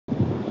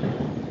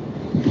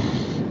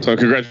So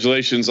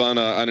congratulations on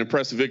an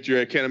impressive victory.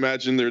 I can't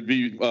imagine there'd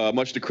be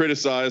much to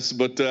criticize,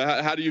 but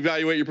how do you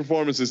evaluate your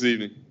performance this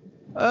evening?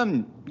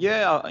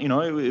 Yeah, you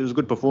know, it was a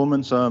good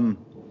performance. I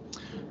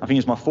think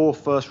it's my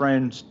fourth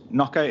first-round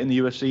knockout in the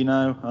UFC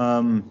now.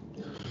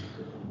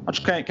 I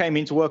just came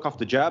in to work off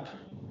the jab,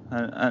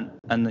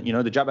 and you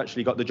know, the jab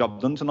actually got the job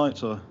done tonight.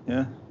 So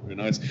yeah. Very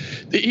nice.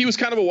 He was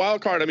kind of a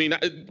wild card. I mean,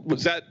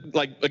 was that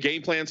like a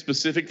game plan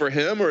specific for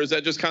him, or is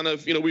that just kind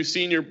of, you know, we've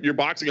seen your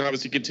boxing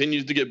obviously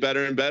continues to get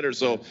better and better.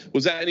 So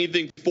was that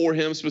anything for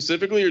him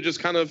specifically, or just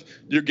kind of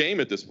your game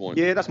at this point?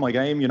 Yeah, that's my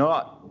game. You know,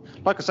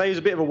 like I say, he's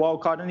a bit of a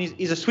wild card, and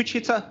he's a switch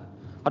hitter.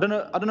 I don't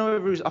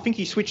know if I think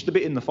he switched a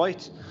bit in the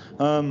fight.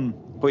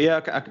 But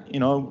yeah, you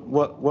know,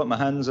 work my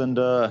hands, and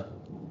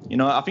you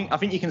know, I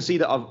think you can see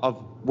that I've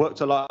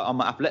worked a lot on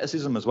my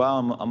athleticism as well.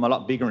 I'm a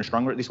lot bigger and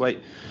stronger at this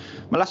weight.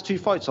 My last two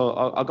fights,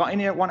 I got in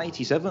here at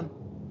 187.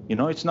 You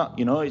know, it's not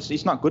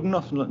good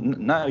enough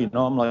now. You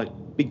know, I'm like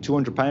big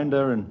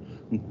 200-pounder,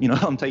 and you know,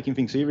 I'm taking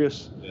things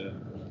serious. Yeah.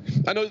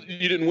 I know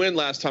you didn't win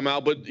last time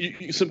out, but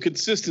some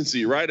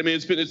consistency, right? I mean,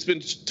 it's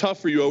been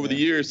tough for you over the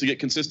years to get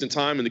consistent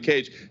time in the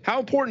cage. How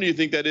important do you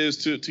think that is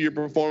to your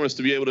performance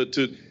to be able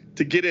to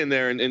get in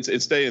there and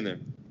stay in there?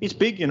 It's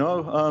big, you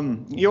know.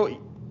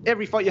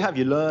 Every fight you have,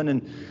 you learn,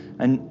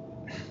 and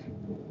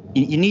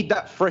you need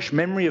that fresh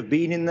memory of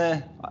being in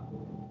there.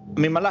 I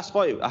mean, my last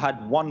fight, I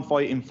had one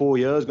fight in 4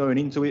 years going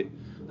into it,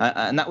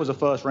 and that was a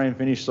first-round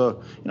finish.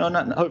 So, you know,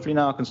 hopefully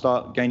now I can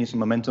start gaining some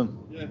momentum.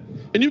 Yeah.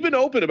 And you've been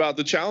open about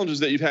the challenges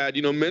that you've had,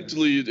 you know,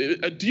 mentally.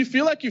 Do you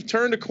feel like you've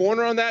turned a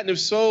corner on that? And if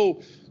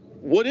so,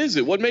 what is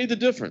it? What made the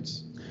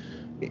difference?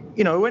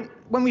 You know,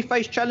 when we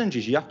face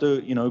challenges, you have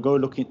to, you know, go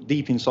looking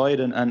deep inside.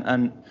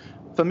 And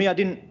for me, I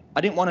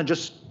didn't want to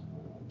just,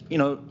 you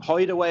know,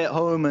 hide away at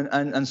home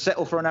and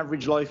settle for an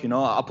average life. You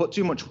know, I put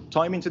too much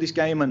time into this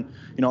game, and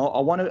you know, I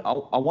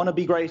want to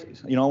be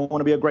great. You know, I want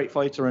to be a great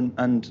fighter,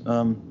 and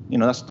you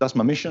know, that's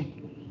my mission.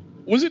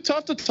 Was it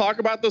tough to talk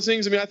about those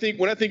things? I mean,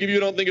 when I think of you, I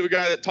don't think of a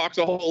guy that talks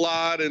a whole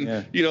lot,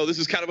 and you know, this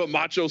is kind of a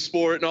macho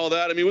sport and all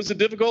that. I mean, was it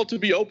difficult to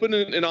be open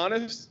and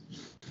honest?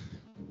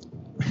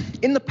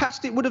 In the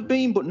past, it would have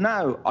been, but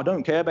now I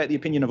don't care about the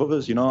opinion of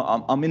others. You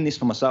know, I'm in this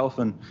for myself,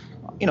 and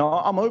you know,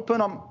 I'm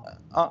open.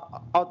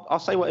 I'll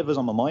say whatever's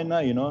on my mind now.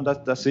 You know,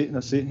 that's it.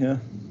 Yeah.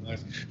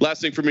 Nice.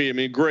 Last thing for me, I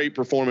mean, great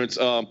performance.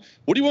 What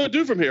do you want to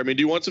do from here? I mean,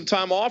 do you want some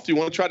time off? Do you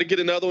want to try to get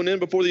another one in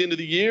before the end of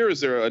the year? Is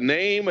there a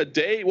name, a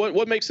date?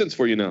 What makes sense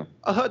for you now?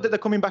 I heard that they're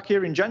coming back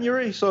here in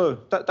January, so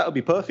that would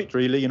be perfect,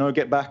 really. You know,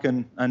 get back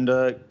and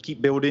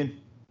keep building,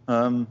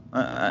 and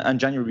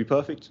January would be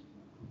perfect.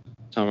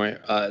 All right.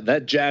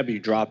 That jab you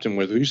dropped him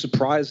with, were you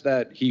surprised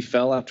that he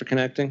fell after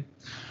connecting?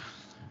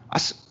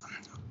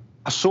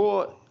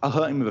 I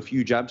hurt him with a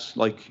few jabs.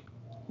 Like,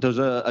 there was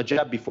a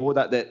jab before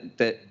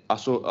that I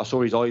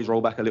saw his eyes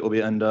roll back a little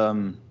bit, and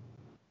there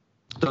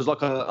was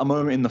like a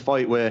moment in the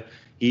fight where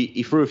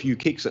he threw a few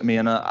kicks at me,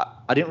 and I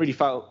didn't really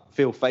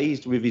feel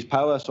phased with his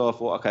power. So I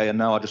thought, okay, and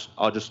now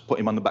I'll just put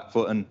him on the back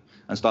foot and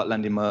start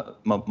landing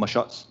my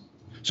shots.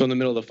 So in the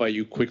middle of the fight,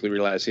 you quickly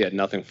realized he had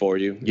nothing for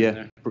you?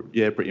 Yeah,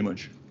 pretty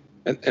much.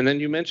 And then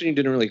you mentioned you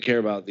didn't really care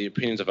about the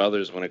opinions of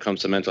others when it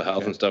comes to mental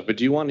health and stuff, but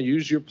do you want to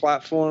use your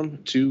platform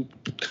to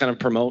kind of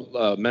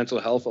promote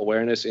mental health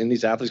awareness in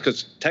these athletes?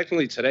 Because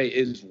technically today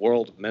is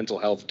World Mental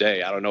Health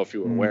Day. I don't know if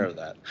you were aware of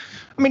that.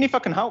 I mean, if I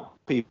can help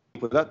people,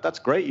 that's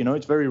great. You know,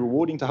 it's very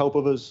rewarding to help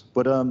others,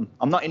 but I'm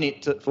not in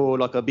it for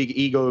like a big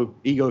ego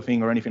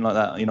thing or anything like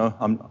that. You know,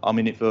 I'm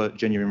in it for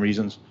genuine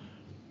reasons.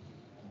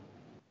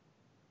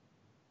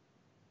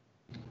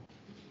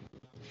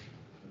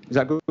 Is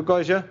that good,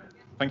 guys? Yeah?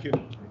 Thank you.